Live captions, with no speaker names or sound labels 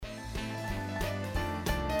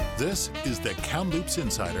This is the Kamloops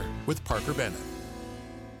Insider with Parker Bennett.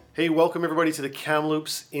 Hey, welcome everybody to the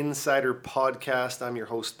Kamloops Insider Podcast. I'm your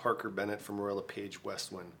host, Parker Bennett from Royal LePage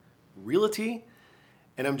Westwind Realty,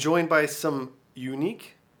 and I'm joined by some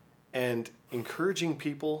unique and encouraging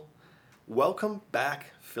people. Welcome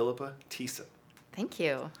back, Philippa Thiessen. Thank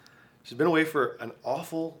you. She's been away for an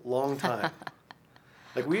awful long time.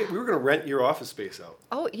 Like we were going to rent your office space out.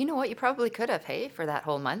 Oh, you know what? You probably could have, hey, for that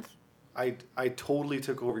whole month. I totally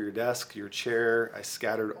took over your desk, your chair. I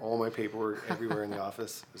scattered all my paperwork everywhere in the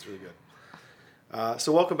office. It was really good.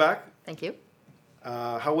 So welcome back. Thank you.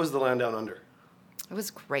 How was the land down under? It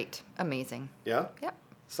was great. Amazing. Yeah? Yep.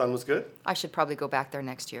 Sun was good? I should probably go back there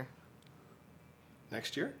next year.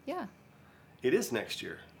 Next year? Yeah. It is next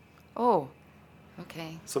year. Oh,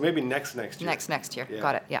 okay. So maybe next year. Next year. Yeah.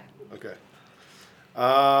 Got it. Yeah. Okay.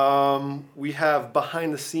 We have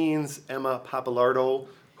behind the scenes Emma Papalardo,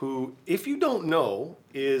 who, if you don't know,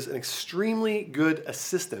 is an extremely good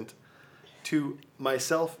assistant to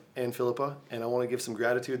myself and Philippa, and I want to give some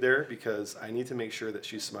gratitude there because I need to make sure that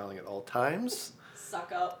she's smiling at all times.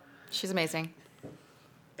 Suck up. She's amazing.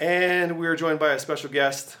 And we're joined by a special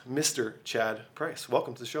guest, Mr. Chad Price.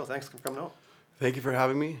 Welcome to the show. Thanks for coming out. Thank you for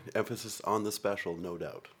having me. Emphasis on the special, no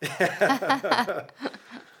doubt.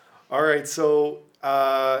 All right, so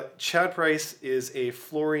Chad Price is a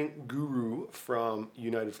flooring guru from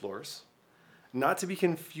United Floors, not to be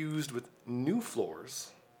confused with New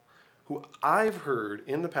Floors, who I've heard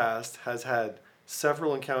in the past has had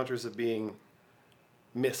several encounters of being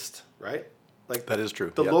missed, right? Like That is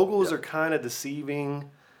true. The Yep, logos yep. are kind of deceiving.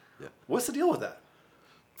 Yep. What's the deal with that?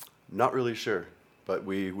 Not really sure, but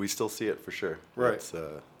we still see it for sure. Right.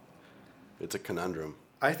 It's a conundrum.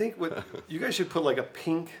 I think what you guys should put like a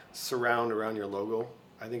pink surround around your logo.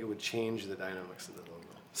 I think it would change the dynamics of the logo.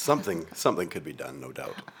 Something could be done, no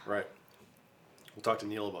doubt. Right. We'll talk to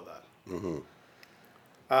Neil about that. Mm-hmm.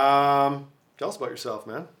 Tell us about yourself,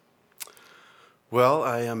 man. Well,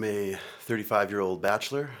 I am a 35-year-old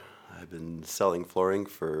bachelor. I've been selling flooring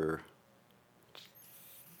for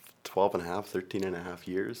 13 and a half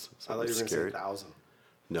years. I thought you were going to say 1,000.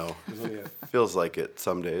 No, There's only feels like it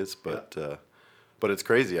some days, but it's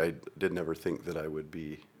crazy. I did never think that I would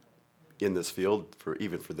be in this field for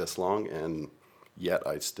this long, and yet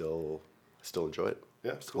I still enjoy it.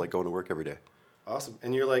 Yeah, It's cool. like going to work every day. Awesome.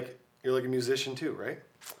 And you're like a musician too, right?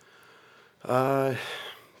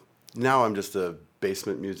 Now I'm just a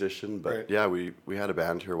basement musician, but Right. yeah, we had a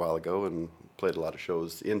band here a while ago and played a lot of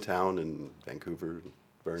shows in town in Vancouver,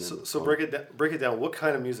 Vernon. So break it down. What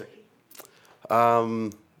kind of music?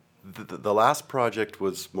 The last project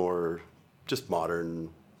was more just modern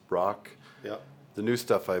rock. Yeah. The new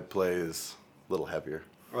stuff I play is a little heavier.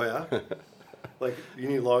 Oh yeah. Like you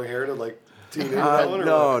need long hair to like tune into that one?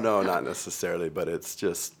 Or what? No, not necessarily, but it's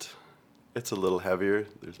a little heavier.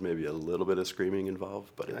 There's maybe a little bit of screaming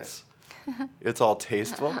involved, but Nice. it's all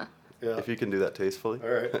tasteful. Yeah. If you can do that tastefully. All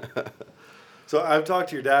right. So I've talked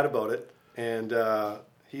to your dad about it, and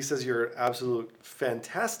he says you're an absolute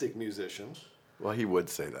fantastic musician. Well, he would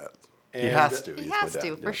say that. He And- has to. He He's my has dad.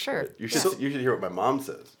 to, for sure. You should hear what my mom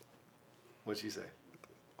says. What'd she say?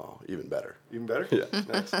 Oh, even better. Even better? Yeah.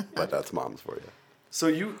 Nice. But that's mom's for you. So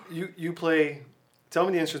you play. Tell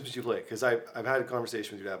me the instruments you play, because I've had a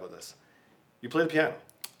conversation with your dad about this. You play the piano.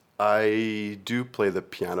 I do play the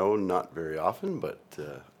piano, not very often, but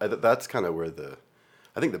that's kind of where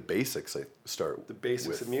I think the basics I start. The basics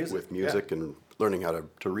with, of music, with music and learning how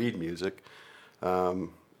to read music, and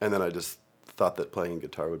then I just thought that playing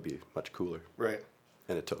guitar would be much cooler, Right.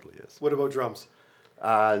 and it totally is. What about drums?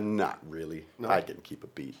 Not really. No? I can keep a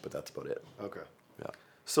beat, but that's about it. Okay. Yeah.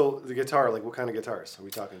 So the guitar, like what kind of guitars? Are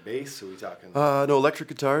we talking bass? Are we talking? No, electric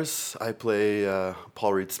guitars. I play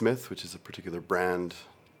Paul Reed Smith, which is a particular brand,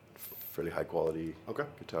 fairly high quality Okay.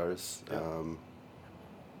 guitars. Yeah.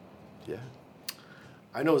 Yeah.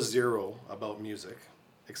 I know zero about music,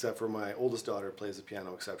 except for my oldest daughter plays the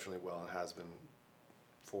piano exceptionally well and has been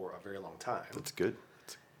for a very long time. That's good.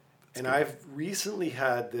 And I've recently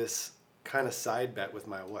had this kind of side bet with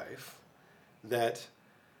my wife that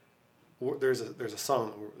there's a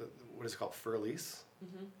song, what is it called, Fur-Elise?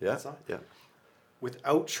 Yeah. That song? Yeah.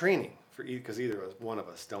 Without training, because either one of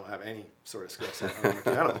us don't have any sort of skill set on the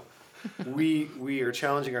piano, we are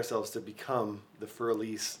challenging ourselves to become the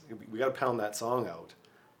Fur-Elise. We got to pound that song out,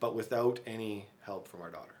 but without any help from our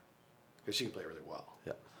daughter, because she can play really well.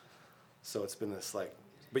 Yeah. So it's been this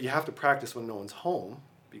but you have to practice when no one's home.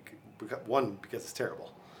 One, because it's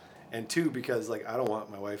terrible, and two, because I don't want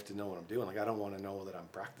my wife to know what I'm doing. I don't want to know that I'm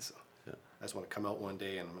practicing. Yeah. I just want to come out one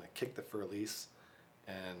day and I'm going to kick the Fur-Elise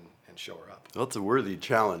and show her up. Well, it's a worthy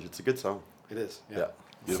challenge. It's a good song. It is. Yeah. Yeah.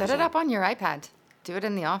 Beautiful Set it song. up on your iPad. Do it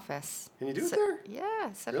in the office. Can you do it Se- there?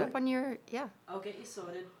 Yeah, set it Really? up on your, yeah. I'll get you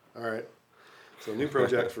sorted. All right. So new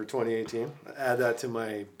project for 2018. Add that to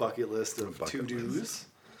my bucket list of Bucket to-dos.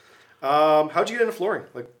 How'd you get into flooring?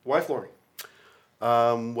 Like, why flooring?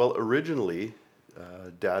 Well, originally,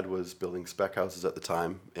 Dad was building spec houses at the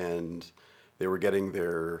time, and they were getting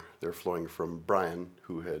their flooring from Brian,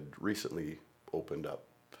 who had recently opened up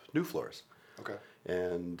new floors. Okay.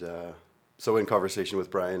 And so in conversation with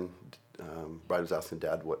Brian, Brian was asking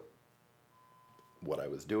Dad what I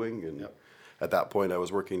was doing, and Yep. at that point I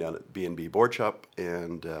was working down at B&B Board Shop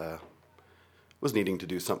and was needing to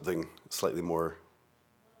do something slightly more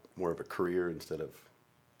of a career instead of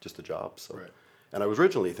just a job. So, Right. and I was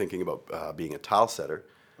originally thinking about being a tile setter,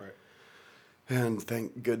 Right. and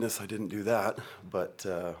thank goodness I didn't do that. But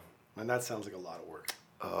And that sounds like a lot of work.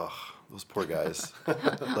 those poor guys,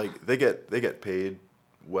 like they get paid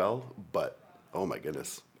well, but oh my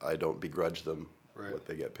goodness, I don't begrudge them Right. what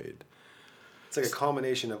they get paid. It's like a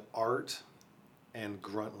combination of art and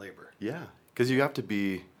grunt labor. Yeah, because you have to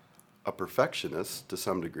be a perfectionist to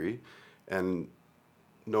some degree, and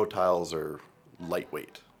no tiles are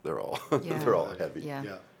lightweight. They're all Yeah. they're all heavy. Yeah.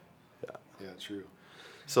 Yeah. Yeah, true.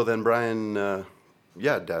 So then Brian,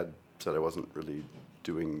 Dad said I wasn't really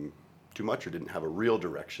doing too much or didn't have a real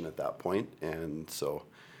direction at that point, and so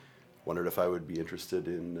wondered if I would be interested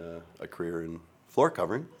in a career in floor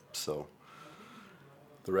covering. So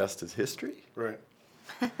the rest is history. Right.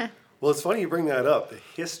 Well, it's funny you bring that up, the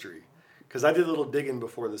history, because I did a little digging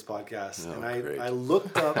before this podcast, Oh, and great. I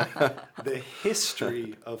looked up the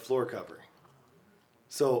history of floor covering.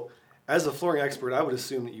 So, as a flooring expert, I would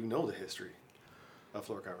assume that you know the history of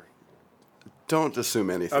floor covering. Don't assume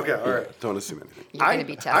anything. Okay, all right. Don't assume anything. You're going to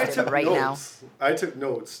be tested right now. I took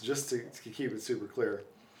notes just to keep it super clear.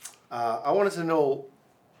 I wanted to know,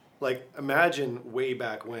 like, imagine way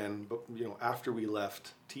back when, but after we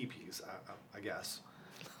left teepees, I guess,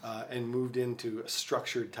 and moved into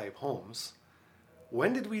structured type homes.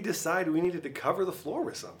 When did we decide we needed to cover the floor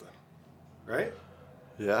with something? Right?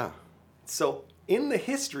 Yeah. So, in the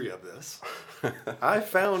history of this, I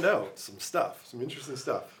found out some interesting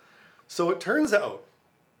stuff. So it turns out,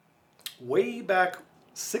 way back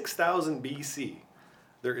 6000 BC,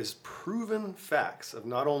 there is proven facts of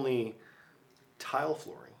not only tile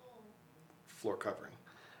flooring, floor covering,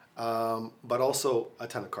 but also a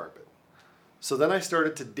ton of carpet. So then I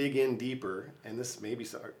started to dig in deeper, and this maybe,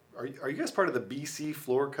 are you guys part of the BC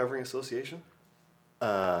Floor Covering Association?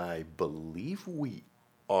 I believe we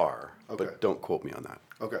are, Okay. but don't quote me on that.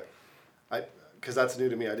 Okay. Because that's new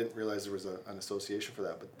to me. I didn't realize there was an association for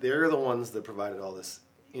that. But they're the ones that provided all this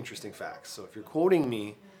interesting facts. So if you're quoting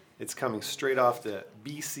me, it's coming straight off the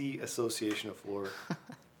BC Association of Floor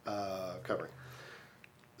Covering.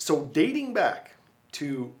 So dating back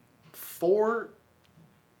to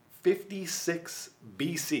 456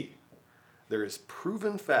 BC, there is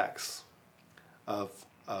proven facts of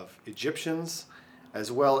Egyptians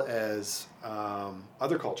as well as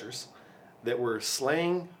other cultures that were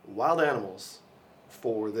slaying wild animals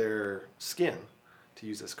for their skin to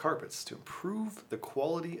use as carpets to improve the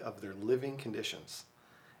quality of their living conditions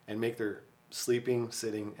and make their sleeping,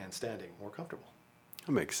 sitting, and standing more comfortable.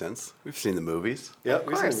 That makes sense. We've seen the movies. Yeah, Of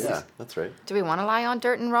course. Yeah, that's right. Do we want to lie on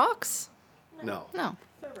dirt and rocks? No. No.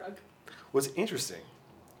 Fair rug. What's interesting,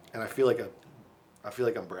 and I feel like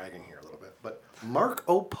I'm bragging here a little bit, but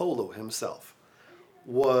Marco Polo himself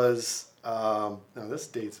was now this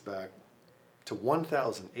dates back to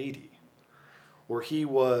 1080, where he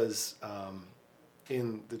was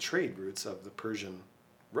in the trade routes of the Persian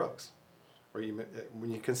rugs, when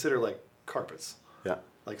you consider like carpets, Yeah.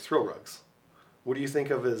 like throw rugs. What do you think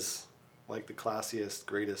of as like the classiest,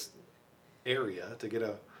 greatest area to get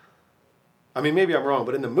a? I mean, maybe I'm wrong,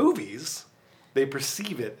 but in the movies, they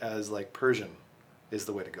perceive it as like Persian is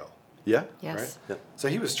the way to go. Yeah? Yes. Right? Yeah. So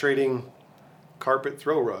he was trading carpet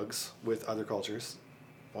throw rugs with other cultures,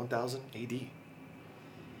 1000 AD.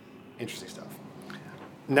 Interesting stuff.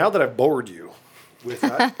 Now that I've bored you with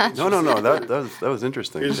that, No. That was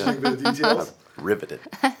interesting. interesting bit of details. Riveted.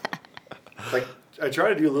 Like I try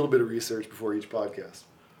to do a little bit of research before each podcast.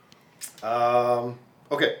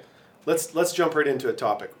 Okay, let's jump right into a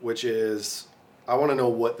topic, which is I want to know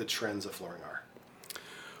what the trends of flooring are.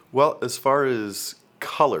 Well, as far as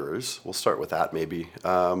colors, we'll start with that maybe.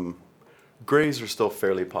 Grays are still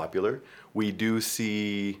fairly popular. We do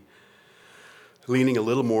see leaning a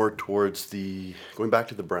little more towards going back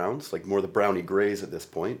to the browns, like more the browny grays at this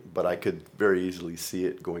point, but I could very easily see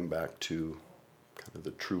it going back to kind of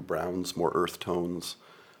the true browns, more earth tones.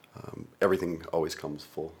 Everything always comes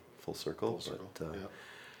full circle. Full circle, but,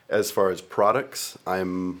 yeah. As far as products,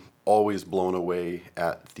 I'm always blown away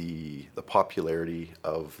at the popularity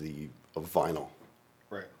of vinyl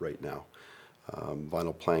right now.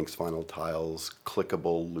 Vinyl planks, vinyl tiles,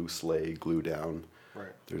 clickable, loose lay, glue down.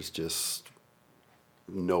 Right. There's just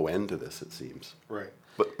no end to this, it seems. Right.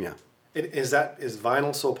 But yeah. Is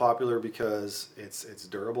vinyl so popular because it's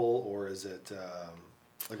durable, or is it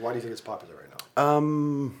why do you think it's popular right now?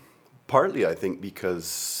 Partly, I think,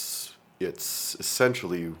 because it's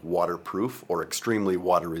essentially waterproof or extremely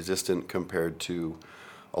water resistant compared to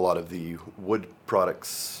a lot of the wood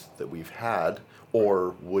products that we've had,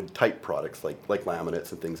 or wood type products like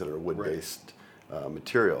laminates and things that are wood based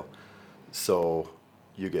material. So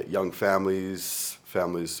you get young families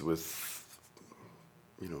with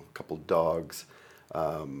a couple dogs.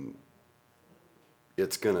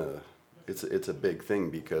 It's a big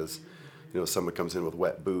thing because someone comes in with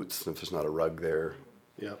wet boots, and if there's not a rug there,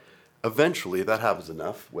 eventually that happens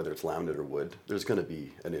enough, whether it's laminate or wood, there's going to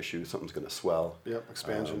be an issue. Something's going to swell.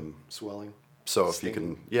 Expansion, swelling. So if you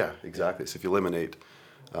can, exactly. So if you eliminate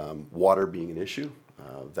water being an issue,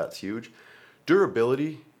 that's huge.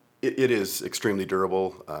 Durability, it is extremely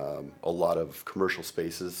durable. A lot of commercial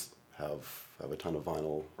spaces have a ton of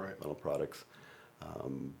vinyl products.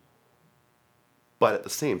 But at the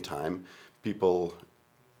same time, people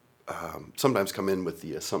sometimes come in with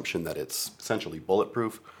the assumption that it's essentially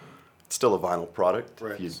bulletproof. It's still a vinyl product.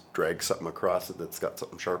 Right. If you drag something across it that's got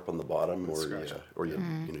something sharp on the bottom, or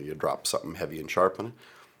you drop something heavy and sharp on it,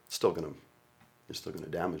 you're still gonna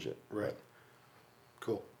damage it. Right.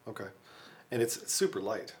 Cool. Okay. And it's super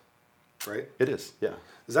light, right? It is. Yeah.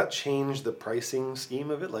 Does that change the pricing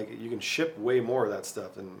scheme of it? Like, you can ship way more of that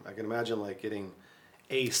stuff, and I can imagine like getting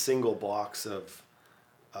a single box of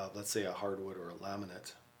let's say a hardwood or a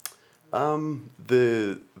laminate.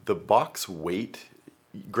 The box weight,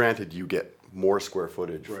 granted, you get more square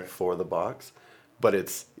footage for the box, but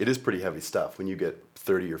it is pretty heavy stuff. When you get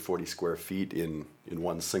 30 or 40 square feet in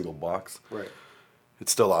one single box,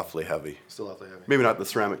 it's still awfully heavy. Maybe not the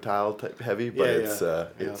ceramic tile type heavy, but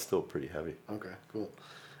it's still pretty heavy. Okay, cool.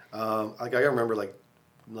 I remember, like,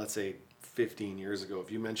 let's say 15 years ago,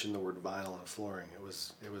 if you mentioned the word vinyl on flooring, it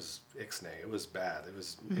was ixnay. It was bad. It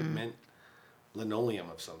meant linoleum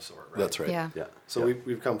of some sort, right? That's right. Yeah. So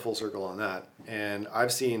we've come full circle on that, and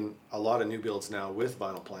I've seen a lot of new builds now with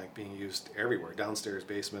vinyl plank being used everywhere, downstairs,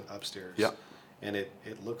 basement, upstairs. Yeah. And it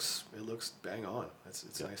looks bang on.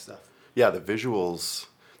 It's nice stuff. Yeah, the visuals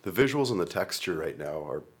and the texture right now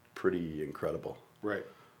are pretty incredible. Right.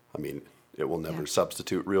 I mean, it will never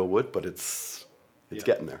substitute real wood, but it's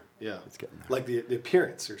getting there. Yeah. It's getting there. Like the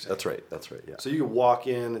appearance, you're saying. That's right, yeah. So you can walk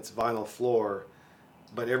in, it's vinyl floor,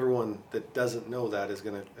 but everyone that doesn't know that is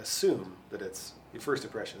going to assume that it's your first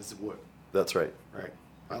impression. It's wood. That's right. Right.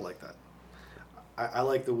 I like that. I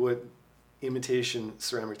like the wood imitation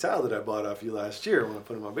ceramic tile that I bought off you last year when I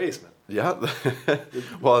put in my basement. Yeah.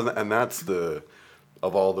 Well, and that's of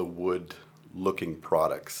all the wood looking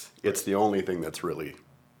products, it's the only thing that's really,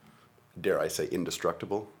 dare I say,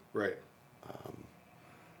 indestructible. Right.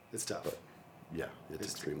 It's tough. But yeah, it's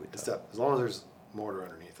extremely tough. It's tough. As long as there's mortar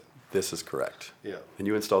underneath it. This is correct. Yeah. And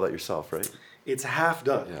you installed that yourself, right? It's half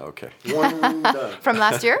done. Yeah, okay. One room done. From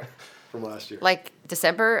last year? From last year. Like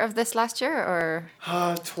December of this last year, or?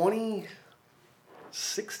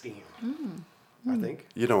 2016, I think.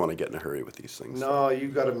 You don't want to get in a hurry with these things. No, you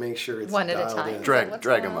got to make sure it's One at a dialed time. in.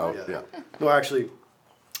 Drag them out, yeah. No, actually,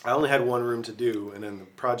 I only had one room to do, and then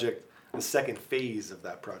the second phase of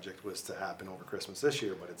that project was to happen over Christmas this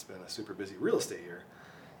year, but it's been a super busy real estate year.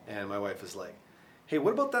 And my wife is like, hey,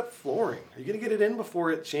 what about that flooring? Are you going to get it in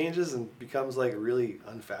before it changes and becomes like really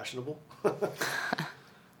unfashionable?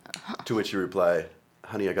 To which you reply,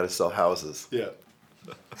 honey, I got to sell houses. Yeah.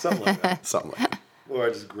 Something like that. Something like that. Or I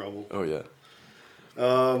just grumble. Oh, yeah.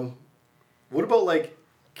 What about like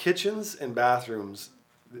kitchens and bathrooms?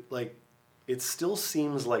 Like, it still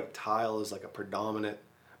seems like tile is like a predominant,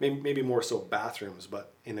 maybe more so bathrooms,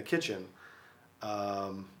 but in the kitchen,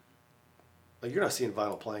 like, you're not seeing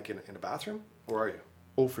vinyl plank in a bathroom, or are you?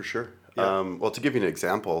 Oh, for sure. Yeah. Well, to give you an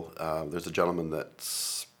example, there's a gentleman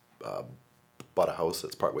that's bought a house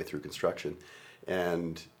that's partway through construction,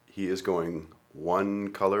 and he is going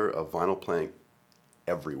one color of vinyl plank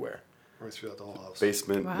everywhere. Right throughout the whole house.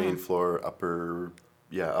 Basement, Wow. main floor, upper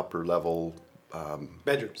level.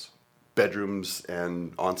 Bedrooms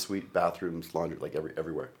and ensuite bathrooms, laundry, like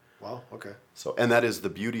everywhere. Wow. Okay. So, and that is the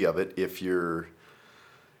beauty of it. If you're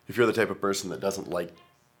the type of person that doesn't like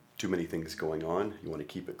too many things going on, you want to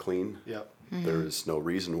keep it clean. Yep. There's no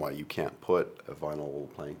reason why you can't put a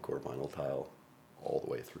vinyl plank or vinyl tile all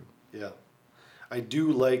the way through. Yeah. I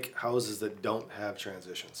do like houses that don't have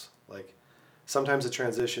transitions. Like sometimes a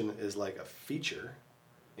transition is like a feature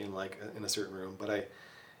in in a certain room, but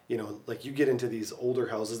like you get into these older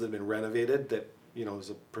houses that have been renovated that, is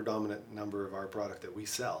a predominant number of our product that we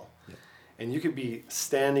sell. Yeah. And you could be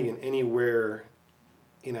standing in anywhere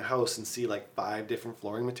in a house and see like 5 different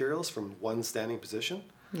flooring materials from one standing position.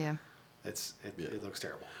 Yeah. It looks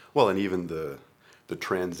terrible. Well, and even the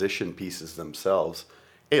transition pieces themselves,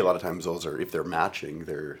 a lot of times those are, if they're matching,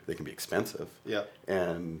 they can be expensive. Yeah.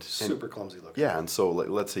 And super clumsy looking. Yeah, and so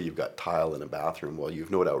let's say you've got tile in a bathroom. Well,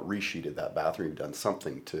 you've no doubt resheeted that bathroom. You've done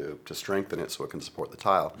something to strengthen it so it can support the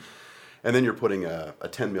tile. And then you're putting a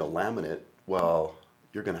 10 mil laminate. Well,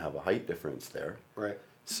 you're going to have a height difference there. Right.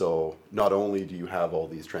 So not only do you have all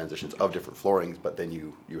these transitions of different floorings, but then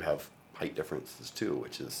you have height differences too,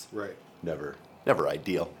 which is right. never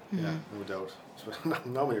ideal. Yeah, no doubt.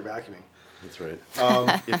 Not when you're vacuuming. That's right.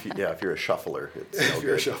 If you're a shuffler, it's if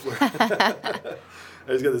you're a shuffler. I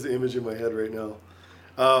just got this image in my head right now.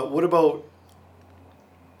 What about?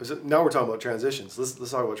 Now we're talking about transitions.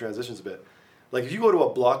 Let's talk about transitions a bit. Like if you go to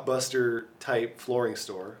a Blockbuster type flooring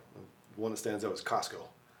store, one that stands out is Costco.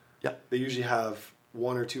 Yeah. They usually have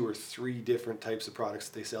 1 or 2 or 3 different types of products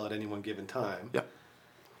that they sell at any one given time. Yeah.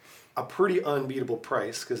 A pretty unbeatable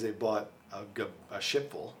price because they bought a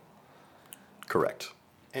shipful. Correct.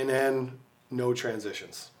 And then no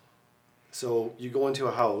transitions. So you go into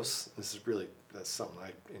a house, that's something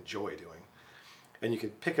I enjoy doing, and you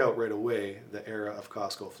can pick out right away the era of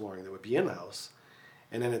Costco flooring that would be in the house,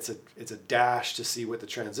 and then it's a dash to see what the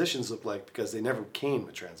transitions look like because they never came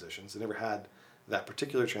with transitions. They never had that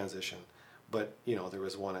particular transition, but there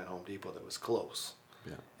was one at Home Depot that was close.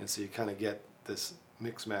 Yeah. And so you kind of get this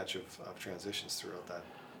mix match of transitions throughout that.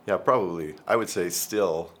 Yeah, probably. I would say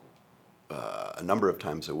still a number of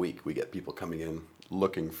times a week we get people coming in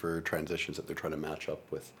looking for transitions that they're trying to match up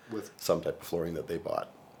with some type of flooring that they bought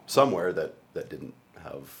somewhere that didn't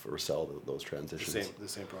have or sell those transitions. The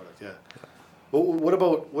same product, yeah. Well, what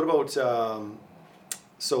about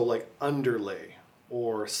so like underlay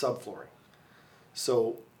or subflooring?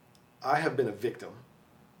 So I have been a victim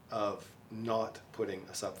of not putting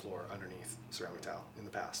a subfloor underneath ceramic tile in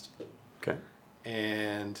the past. Okay.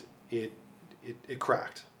 And it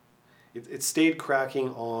cracked. It stayed cracking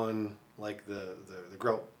on like the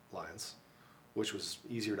grout lines, which was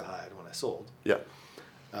easier to hide when I sold. Yeah.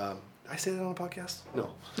 Did I say that on a podcast?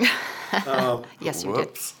 No. Yes, you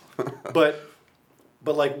Whoops. But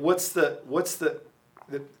like, what's the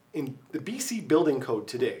in the BC building code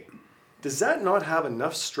today? Does that not have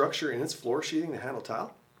enough structure in its floor sheathing to handle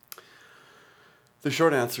tile? The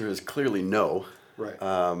short answer is clearly no. Right.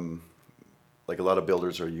 Like a lot of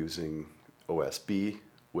builders are using OSB,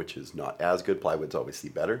 which is not as good. Plywood's obviously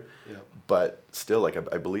better. Yeah. But still, like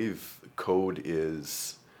I believe code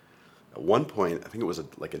is at one point, I think it was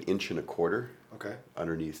like 1.25 inches Okay.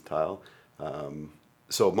 underneath tile.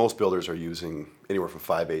 So most builders are using anywhere from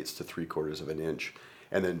 5/8 to 3/4 of an inch.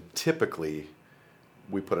 And then typically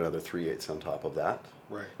we put another 3/8 on top of that.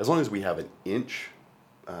 Right. As long as we have 1 inch,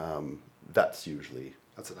 that's usually...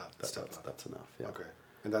 That's enough. That's enough, yeah. Okay.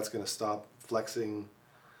 And that's going to stop flexing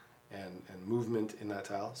and movement in that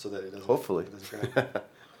tile so that it doesn't... Hopefully. It doesn't crack.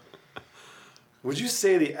 Would you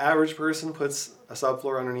say the average person puts a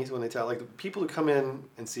subfloor underneath when they tile? Like the people who come in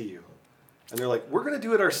and see you, and they're like, "We're going to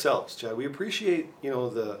do it ourselves, Chad. We appreciate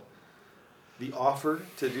the offer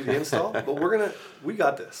to do the install, but we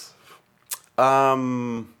got this."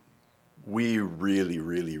 We really,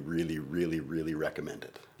 really, really, really, really recommend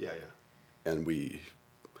it. Yeah. And we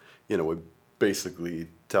basically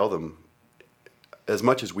tell them as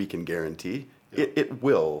much as we can guarantee, it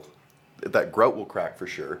will, that grout will crack for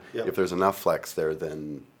sure. Yep. If there's enough flex there,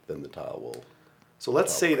 then the tile will. So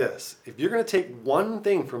let's say this: if you're going to take one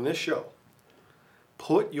thing from this show,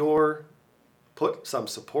 put some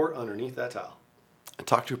support underneath that tile. And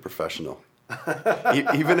talk to a professional.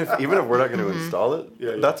 even if we're not going to install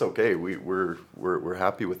it, that's okay. We're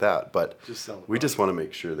happy with that. But we just want to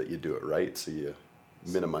make sure that you do it right, so you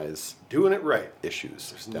minimize doing it right issues.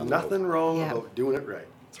 There's nothing wrong about doing it right.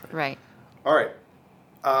 That's Right. All right.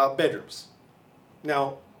 Bedrooms.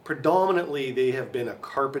 Now, predominantly they have been a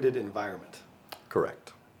carpeted environment.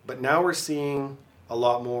 Correct. But now we're seeing a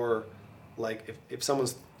lot more, like if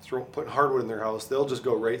someone's putting hardwood in their house, they'll just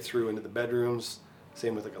go right through into the bedrooms.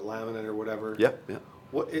 Same with like a laminate or whatever. Yeah.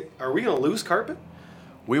 Are we going to lose carpet?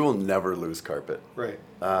 We will never lose carpet. Right.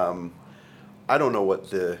 I don't know what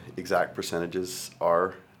the exact percentages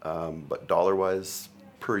are, but dollar-wise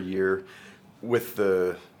per year, with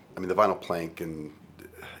the vinyl plank and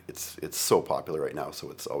it's so popular right now, so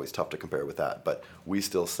it's always tough to compare with that. But we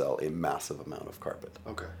still sell a massive amount of carpet.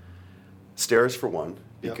 Okay. Stairs for one,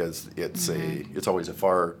 Yep. because it's always a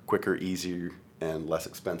far quicker, easier, and less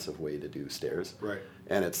expensive way to do stairs. Right.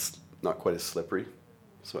 And it's not quite as slippery.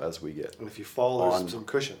 So as we get And if you fall, there's some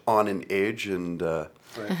cushion. on in age and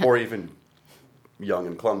Right. or even young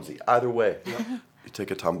and clumsy, either way, you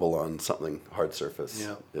take a tumble on something hard surface,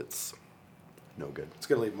 Yeah. it's no good. It's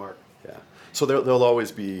gonna leave a mark. Yeah. So there'll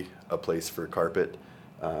always be a place for carpet.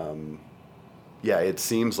 It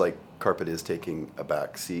seems like carpet is taking a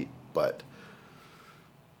back seat, but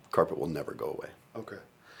carpet will never go away.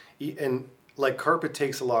 Okay. And like carpet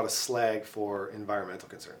takes a lot of slag for environmental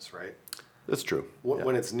concerns, right? That's true. Yeah.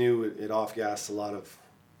 When it's new, it off-gas a lot of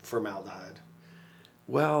formaldehyde.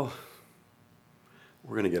 Well,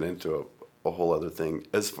 we're going to get into a whole other thing.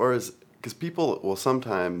 As far as, because people will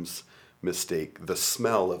sometimes mistake the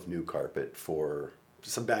smell of new carpet for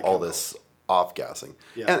Some bad all chemicals. this off-gassing.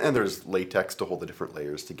 Yeah. And there's latex to hold the different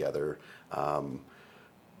layers together.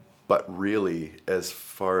 But really, as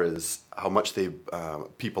far as how much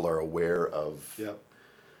people are aware of, Yep.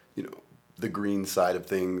 the green side of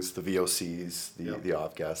things, the VOCs, Yep. the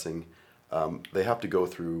off-gassing, they have to go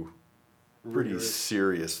through pretty Rigorous.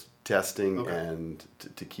 serious testing Okay. and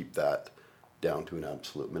to keep that down to an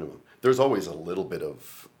absolute minimum. There's always a little bit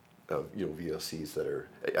of VOCs that are,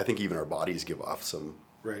 I think even our bodies give off some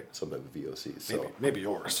Right. type of VOCs. So Maybe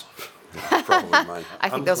yours. probably mine. I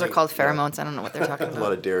think I'm those are clean. called pheromones. I don't know what they're talking A lot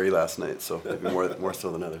about. of dairy last night, so maybe more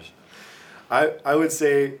so than others. I would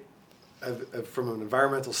say, from an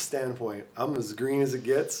environmental standpoint, I'm as green as it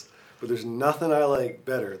gets, but there's nothing I like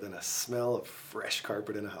better than a smell of fresh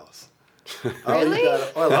carpet in a house. I'll eat Really?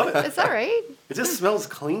 that. Oh, I love it. Is that right? It just smells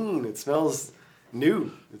clean. It smells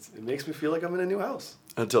new. It makes me feel like I'm in a new house.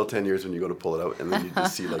 Until 10 years when you go to pull it out and then you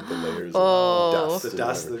just see like the layers Oh. of dust. The and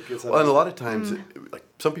dust whatever. that gets out Well, and a of lot of times, like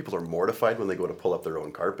some people are mortified when they go to pull up their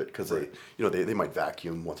own carpet because they might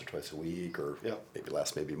vacuum once or twice a week or Yeah. maybe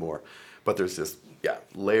less, maybe more. But there's this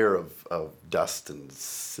layer of dust and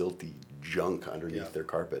silty junk underneath Yeah. their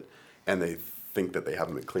carpet, and they think that they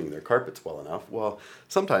haven't been cleaning their carpets well enough. Well,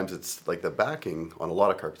 sometimes it's like the backing on a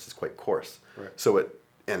lot of carpets is quite coarse. Right. So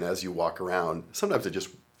and as you walk around, sometimes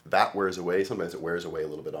that wears away. Sometimes it wears away a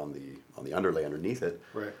little bit on the underlay underneath it.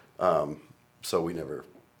 Right. So we never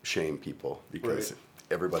shame people because Right.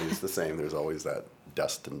 everybody's the same. There's always that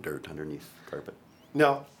dust and dirt underneath carpet.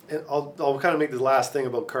 Now, and I'll kind of make the last thing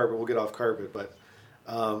about carpet. We'll get off carpet, but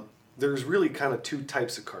there's really kind of two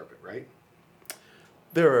types of carpet, right?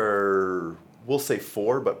 There are, we'll say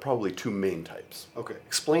 4, but probably 2 main types. Okay.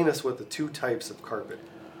 Explain us what the two types of carpet,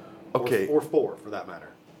 Okay. or 4 for that matter.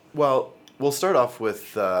 Well, we'll start off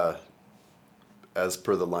with, as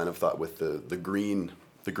per the line of thought, with the green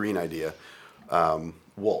idea,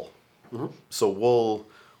 wool. Mm-hmm. So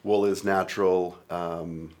wool is natural.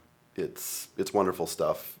 It's wonderful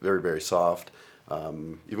stuff. Very, very soft,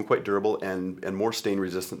 even quite durable and more stain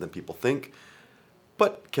resistant than people think,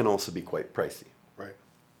 but can also be quite pricey. Right.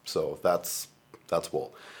 So that's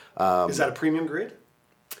wool. Is that a premium grade?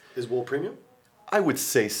 Is wool premium? I would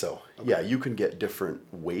say so. Yeah, you can get different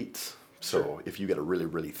weights. So Sure. if you get a really,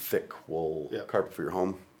 really thick wool Yeah. carpet for your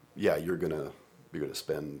home, you're gonna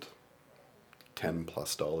spend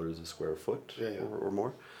 $10+ a square foot Yeah, yeah. or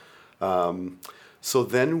more. So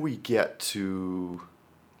then we get to,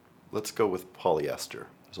 let's go with polyester.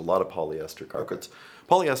 There's a lot of polyester carpets.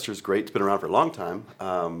 Polyester is great. It's been around for a long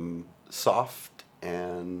time. Soft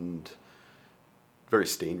and very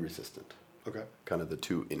stain resistant. Okay. Kind of the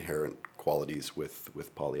two inherent qualities with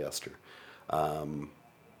polyester.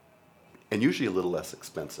 And usually a little less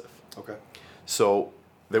expensive. Okay. So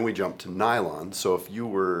then we jump to nylon. So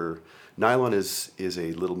nylon is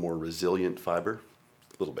a little more resilient fiber,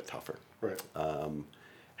 a little bit tougher. Right.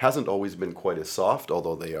 Hasn't always been quite as soft,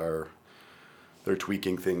 although they're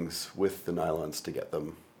tweaking things with the nylons to get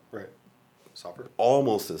them Right. Softer.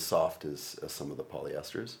 almost as soft as some of the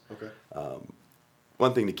polyesters. Okay.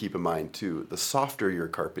 One thing to keep in mind too, the softer your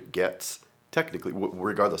carpet gets, technically,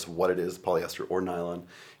 regardless of what it is, polyester or nylon,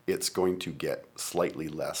 it's going to get slightly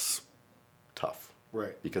less tough.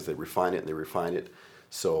 Right. Because they refine it.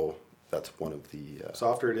 So that's one of the...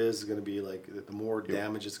 Softer it is going to be like the more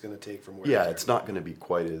damage it's going to take from where. yeah, it's not going to be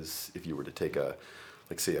quite as, if you were to take a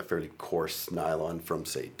fairly coarse nylon from,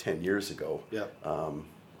 say, 10 years ago, Yeah.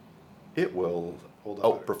 it will Hold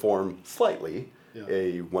up better. outperform slightly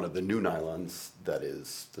Yeah. one of the new nylons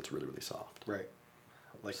that's really, really soft. Right.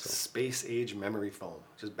 Like space age memory foam,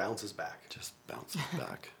 just bounces back. Just bounces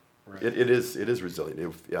back. Right. It is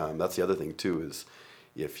resilient. That's the other thing too, is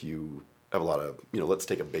if you have a lot of, let's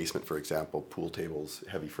take a basement, for example, pool tables,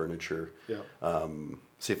 heavy furniture. Yeah.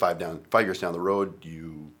 Say 5 years down the road,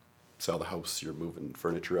 you sell the house, you're moving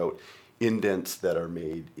furniture out. Indents that are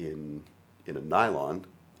made in a nylon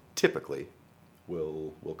typically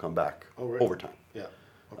will come back over time. Yeah.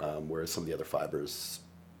 Okay. Whereas some of the other fibers,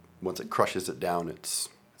 once it crushes it down, It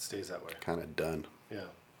stays that way. kind of done. Yeah.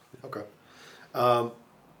 Okay. Now,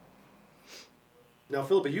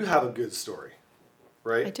 Philippa, you have a good story,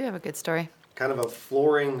 right? I do have a good story. Kind of a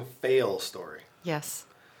flooring fail story. Yes.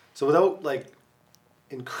 So without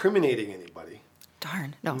incriminating anybody,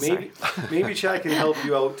 Darn. No, maybe sorry. maybe Chad can help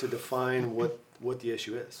you out to define what the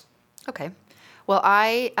issue is. Okay. Well,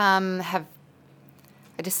 I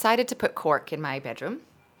decided to put cork in my bedroom.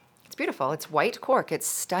 It's beautiful. It's white cork. It's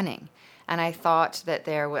stunning. And I thought that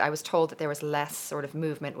I was told that there was less sort of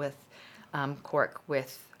movement with cork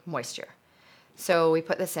with moisture. So we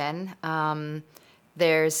put this in.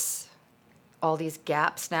 There's all these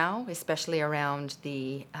gaps now, especially around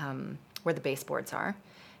the where the baseboards are,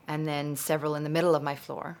 and then several in the middle of my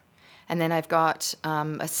floor. And then I've got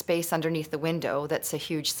a space underneath the window that's a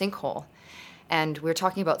huge sinkhole. And we were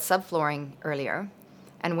talking about subflooring earlier.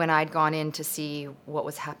 And when I'd gone in to see what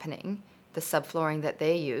was happening, the subflooring that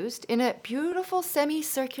they used in a beautiful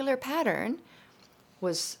semicircular pattern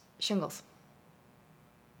was shingles.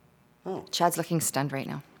 Oh. Chad's looking stunned right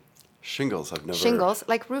now. Shingles, I've never... Shingles,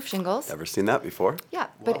 like roof shingles. Never seen that before. Yeah,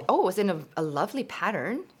 but Wow. it was in a lovely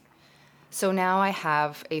pattern. So now I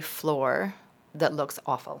have a floor that looks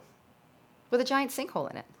awful with a giant sinkhole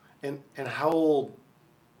in it. And how old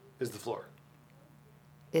is the floor?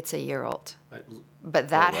 It's a year old. Like, But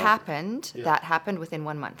that wow. happened. Yeah. That happened within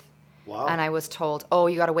 1 month. Wow. And I was told, oh,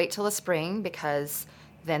 you got to wait till the spring because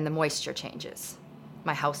then the moisture changes.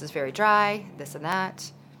 My house is very dry, this and that,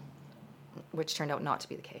 which turned out not to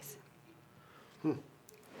be the case.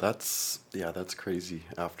 That's crazy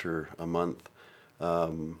after a month.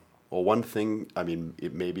 Well, one thing,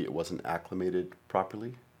 maybe it wasn't acclimated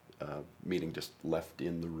properly, meaning just left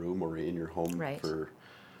in the room or in your home Right. for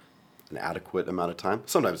an adequate amount of time.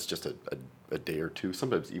 Sometimes just a day or two,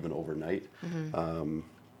 sometimes even overnight. Mm-hmm.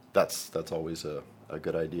 That's always a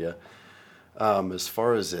good idea. As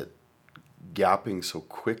far as it gapping so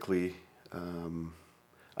quickly,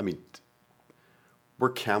 we're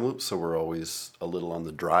Kamloops, so we're always a little on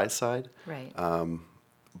the dry side. Right.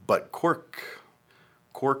 But cork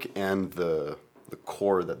and the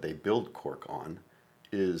core that they build cork on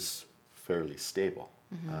is fairly stable.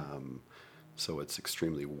 Mm-hmm. So it's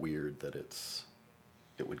extremely weird that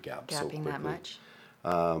it would gap so Gapping quickly. that much.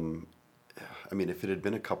 If it had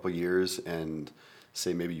been a couple years and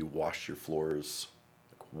say maybe you washed your floors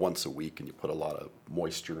once a week and you put a lot of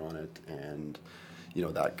moisture on it and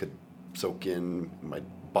that could soak in, might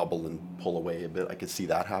bubble and pull away a bit. I could see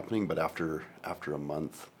that happening, but after a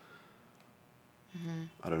month,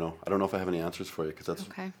 I don't know. I don't know if I have any answers for you because that's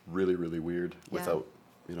Okay. really, really weird Yeah. without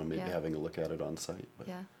maybe Yeah. having a look at it on site. But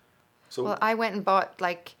Yeah. So Well, I went and bought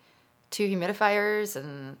 2 humidifiers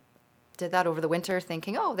and did that over the winter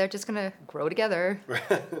thinking, oh, they're just going to grow together.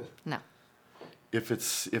 No,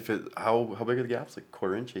 how big are the gaps? Like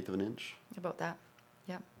 1/4 inch, 1/8 of an inch? about that.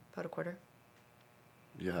 Yeah, about a quarter.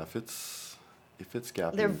 Yeah, if it's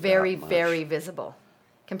gapping. They're that very, much, very visible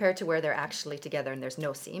compared to where they're actually together and there's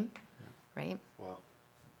no seam, right? wow.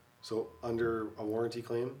 So under a warranty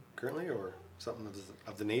claim currently, or something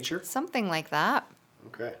of the nature? Something like that.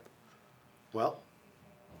 Okay. Well,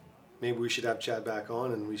 maybe we should have Chad back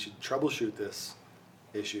on and we should troubleshoot this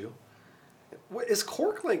issue. What is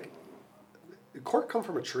cork like? Did cork come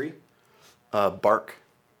from a tree? Bark.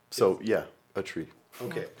 So yeah, a tree.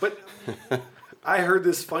 Okay, but I heard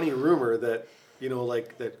this funny rumor that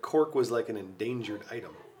that cork was like an endangered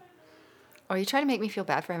item. Are you trying to make me feel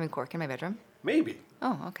bad for having cork in my bedroom? Maybe.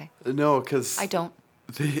 Oh, okay. No, because I don't.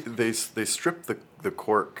 They strip the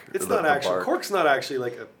cork. It's the not actually bark. cork's not actually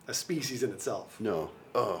like a species in itself. No.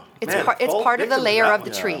 Oh, It's Man, it's fall part of the victim to layer that of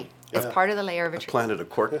the one. tree. It's Yeah. part of the layer of a I tree. planted a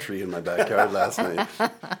cork tree in my backyard last night,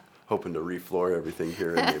 hoping to refloor everything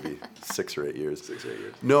here in maybe 6 or 8 years. 6 or 8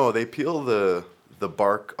 years. No, they peel the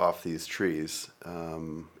bark off these trees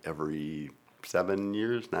every 7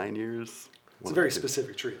 years, 9 years. It's a very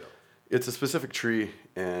specific tree, though. It's a specific tree,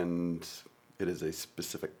 and it is a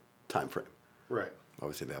specific time frame. Right.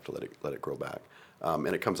 Obviously, they have to let it grow back, and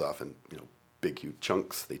it comes off in big, huge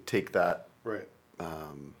chunks. They take that Right.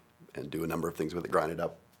 and do a number of things with it, grind it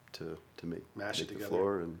up to make Mash it the together.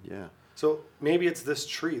 floor, and yeah. So maybe it's this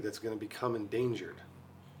tree that's going to become endangered.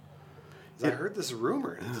 'Cause I heard this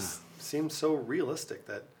rumor, and it just seems so realistic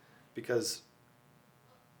that because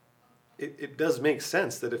it does make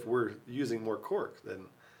sense that if we're using more cork, then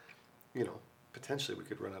potentially we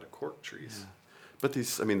could run out of cork trees. Yeah. But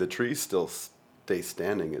the trees still stay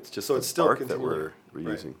standing. It's just So the it's still bark that continuing. we're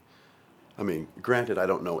Right. using. Granted, I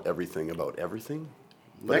don't know everything about everything.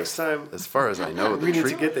 But Next time, as far as I know, we need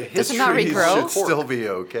to get the Does it history. not trees regrow? should still be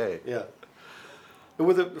okay. Yeah. And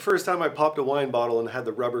with the first time I popped a wine bottle and had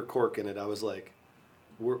the rubber cork in it, I was like,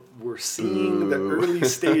 we're seeing the early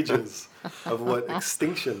stages of what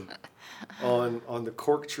extinction on the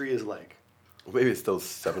cork tree is like. Well, maybe it's those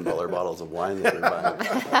 $7 bottles of wine that we're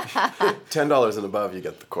buying. $10 and above, you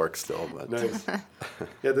get the cork still. But Nice.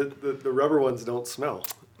 Yeah, the rubber ones don't smell.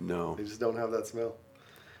 no. They just don't have that smell.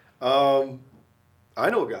 I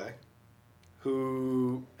know a guy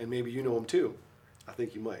who, and maybe you know him too, I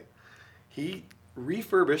think you might. He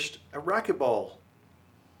refurbished a racquetball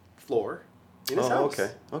floor in his house.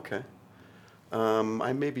 Okay.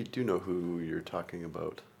 I maybe do know who you're talking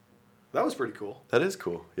about. That was pretty cool. That is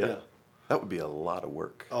cool. Yeah. Yeah. That would be a lot of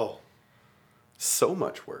work. Oh, So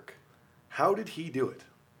much work. how did he do it?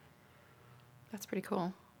 That's pretty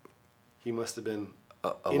cool. He must have been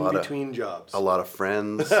A in lot between jobs. A lot of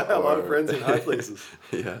friends. A lot of friends in high places.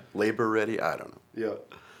 Yeah. Labor ready. I don't know.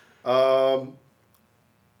 Yeah.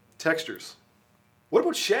 Textures. What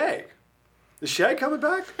about shag? Is shag coming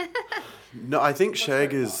back? No, I think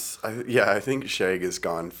shag is. I think shag is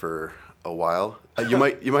gone for a while. You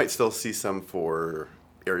might still see some for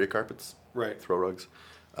area carpets, Right. throw rugs,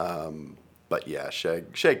 but yeah,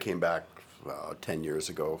 shag came back 10 years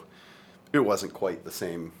ago. It wasn't quite the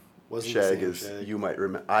same Wasn't the shag same as shag. you might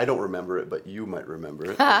remember. I don't remember it, but you might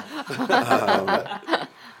remember it.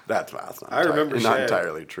 That's not. I remember not shag.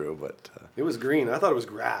 entirely true, but It was green. I thought it was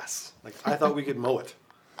grass. Like I thought we could mow it.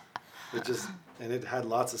 And it had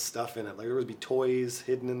lots of stuff in it. Like there would be toys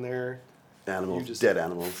hidden in there, animals, dead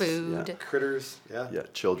animals, Food. yeah, critters. Yeah.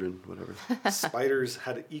 children, whatever. Spiders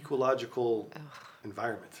had an ecological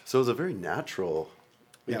environment. So it was a very natural.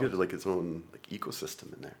 You Yeah. get like its own like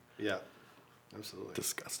ecosystem in there. Yeah. Absolutely.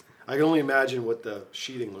 Disgusting. I can only imagine what the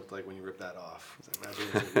sheeting looked like when you ripped that off. I imagine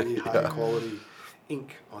it was a really high quality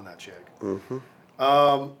ink on that shag.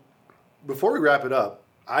 Before we wrap it up,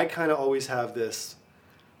 I kind of always have this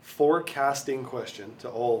forecasting question to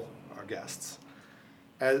all our guests,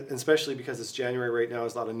 especially because it's January right now.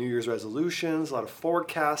 There's a lot of New Year's resolutions, a lot of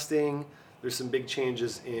forecasting. There's some big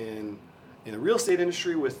changes in the real estate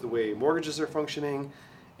industry with the way mortgages are functioning,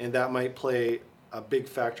 and that might play a big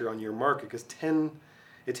factor on your market because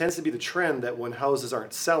it tends to be the trend that when houses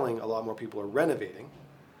aren't selling, a lot more people are renovating.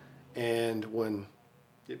 And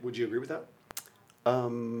would you agree with that?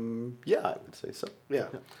 Yeah, I would say so. Yeah.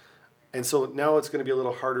 And so now it's going to be a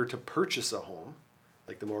little harder to purchase a home.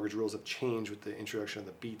 Like the mortgage rules have changed with the introduction of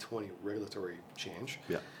the B20 regulatory change.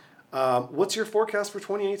 Yeah. What's your forecast for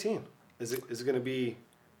 2018? Is it going to be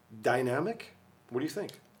dynamic? What do you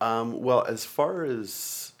think? Well, as far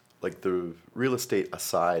as like the real estate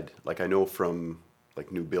aside, like I know from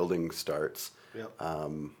like new building starts, Yeah.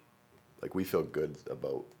 like we feel good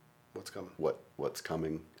about What's coming? what's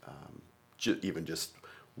coming. Even just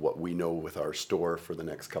what we know with our store for the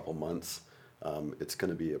next couple months, it's going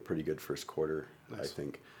to be a pretty good first quarter, Nice. I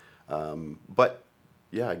think. But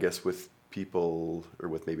yeah, I guess with people or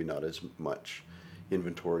with maybe not as much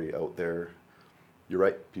inventory out there, you're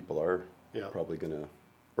right. People are Yeah. probably going to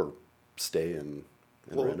or stay and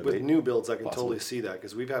Well, renovate. with new builds, I can Possibly. totally see that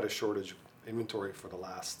because we've had a shortage of inventory for the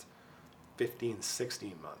last 15,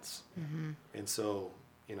 16 months. And so,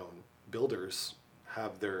 builders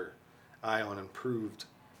have their eye on improved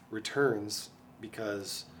returns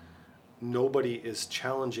because nobody is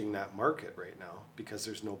challenging that market right now because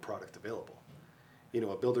there's no product available.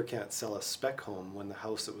 A builder can't sell a spec home when the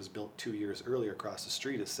house that was built 2 years earlier across the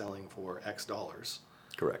street is selling for X dollars.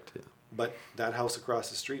 Correct. Yeah. But that house across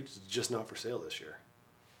the street is just not for sale this year.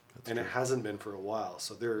 It hasn't been for a while.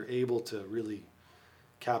 So they're able to really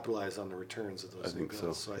capitalize on the returns of those I new think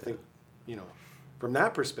builds. so, So I think, from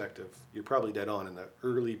that perspective, you're probably dead on in the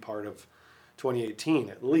early part of 2018,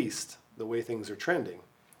 at least the way things are trending.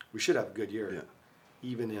 We should have a good year, Yeah.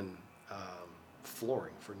 even in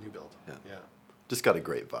flooring for new build. Yeah. Just got a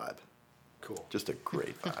great vibe. Cool. Just a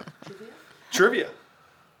great vibe. Trivia.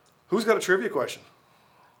 Who's got a trivia question?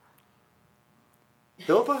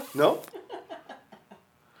 Philippa? No?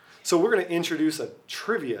 So we're going to introduce a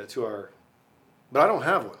trivia to but I don't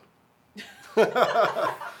have one.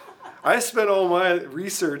 I spent all my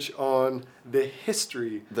research on the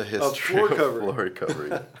history of floor covering. Floor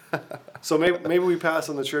covering. So maybe we pass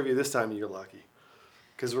on the trivia this time and you're lucky.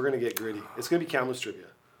 Because we're going to get gritty. It's going to be Kamloops trivia.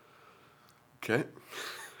 Okay.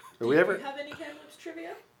 Do we ever? you have any Kamloops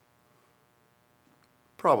trivia?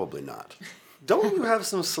 Probably not. Don't you have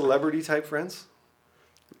some celebrity type friends?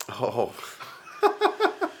 Oh.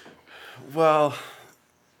 Well,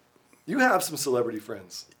 You have some celebrity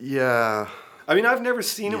friends. yeah. I mean, I've never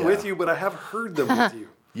seen them Yeah. with you, but I have heard them with you.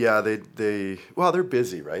 Yeah, they're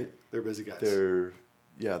busy, right? They're busy guys. They're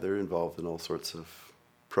involved in all sorts of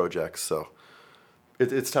projects, so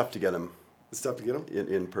it's tough to get them It's tough to get them.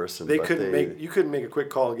 in person. You but couldn't make a quick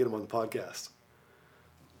call and get them on the podcast.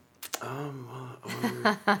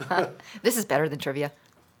 This is better than trivia.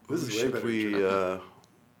 This is way should better. we?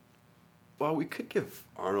 Well, we could give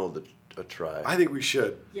Arnold a try. I think we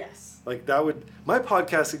should. Yes. Like that would my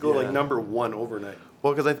podcast could go like Yeah. number 1 overnight.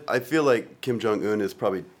 Well, because I feel like Kim Jong-un is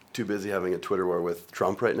probably too busy having a Twitter war with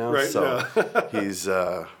Trump right now. Right, So he's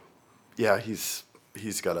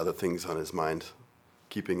got other things on his mind,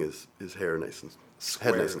 keeping his hair nice and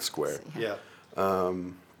head nice and square. Yeah.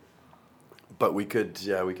 But we could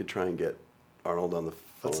try and get Arnold on the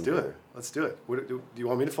phone. Let's do here. it. Let's do it. Do you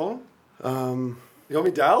want me to phone him? You want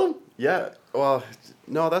me to dial him? Yeah. Well,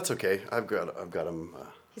 no, that's okay. I've got him.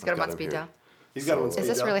 He's got I've him on speed here. dial. He's got him on So- speed Is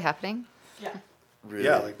this dial. really happening? Yeah. Really,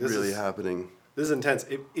 Yeah, like this really is- happening. This is intense.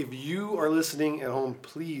 If you are listening at home,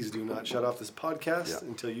 please do not shut off this podcast Yeah.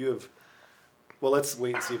 until you have. Well, let's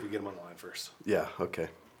wait and see if we get him on the line first. Yeah. Okay.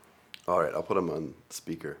 All right. I'll put him on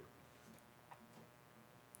speaker.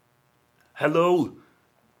 Hello.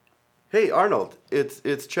 Hey Arnold,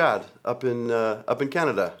 it's Chad up in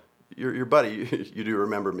Canada. Your buddy. You do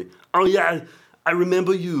remember me? Oh yeah, I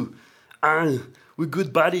remember you. We're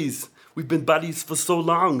good buddies. We've been buddies for so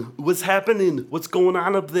long. What's happening? What's going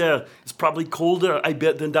on up there? It's probably colder, I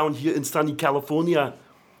bet, than down here in sunny California.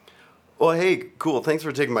 Well, hey, cool. Thanks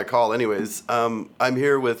for taking my call. Anyways, I'm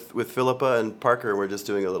here with Philippa and Parker, and we're just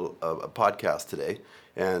doing a podcast today,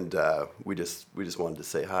 and we just wanted to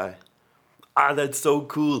say hi. That's so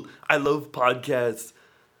cool. I love podcasts.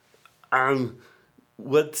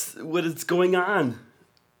 What is going on?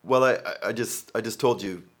 Well, I just told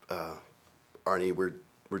you, Arnie, we're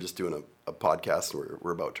just doing a podcast, and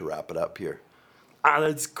we're about to wrap it up here.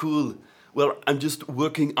 That's cool. Well, I'm just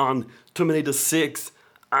working on Terminator 6,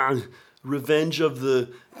 Revenge of the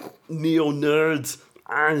Neo-Nerds.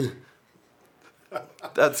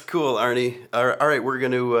 That's cool, Arnie. All right, we're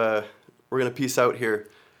gonna peace out here.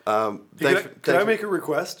 Can I make a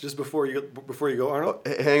request just before you go, Arnold?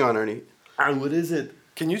 Hang on, Ernie. What is it?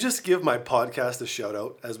 Can you just give my podcast a shout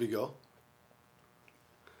out as we go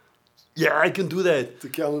Yeah, I can do that. to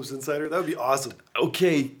Kamloops Insider? That would be awesome.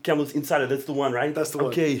 Okay, Kamloops Insider, that's the one, right? That's the one.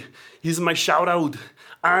 Okay, here's my shout out.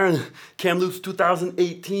 Kamloops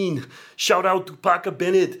 2018. Shout out to Parker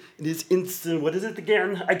Bennett and his instant. What is it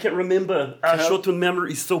again? I can't remember. Short-term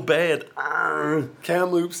memory is so bad.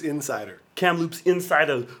 Kamloops Insider. Kamloops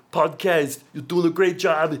Insider podcast. You're doing a great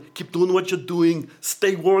job. Keep doing what you're doing.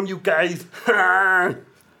 Stay warm, you guys. All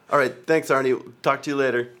right, thanks, Arnie. Talk to you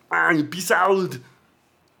later. Peace out.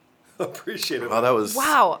 Appreciate it. Oh, that was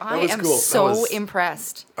Wow, I was am cool. That so was-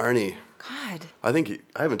 impressed. Arnie. God. I think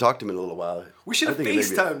I haven't talked to him in a little while. We should have I think maybe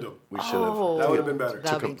FaceTimed him. We should Oh, have. That would have been better.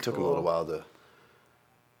 that'd be Took him a cool. little while to.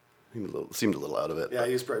 Seemed a little out of it. Yeah,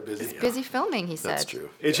 he was probably busy. Busy filming, he said. That's true.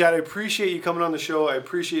 Hey, Chad, I appreciate you coming on the show. I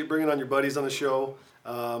appreciate bringing on your buddies on the show.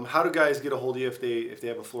 How do guys get a hold of you if they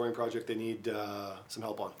have a flooring project they need some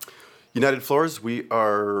help on? United Floors. We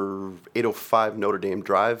are 805 Notre Dame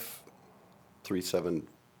Drive,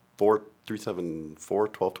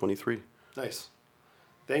 374-1223. Nice.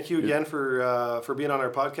 Thank you again for being on our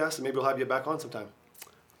podcast, and maybe we'll have you back on sometime.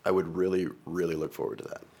 I would really, really look forward to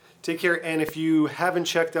that. Take care, and if you haven't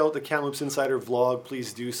checked out the Kamloops Insider vlog,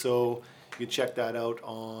 please do so. You can check that out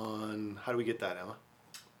on, how do we get that, Emma?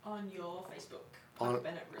 On your Facebook, Parker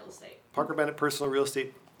Bennett Real Estate. Parker Bennett Personal Real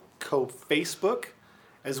Estate Co. Facebook,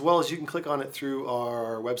 as well as you can click on it through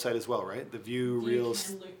our website as well, right? The View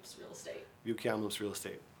Kamloops Real Estate. View Kamloops Real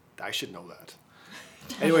Estate. I should know that.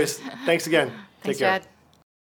 Anyways, thanks again. Thanks, Take care. Chad.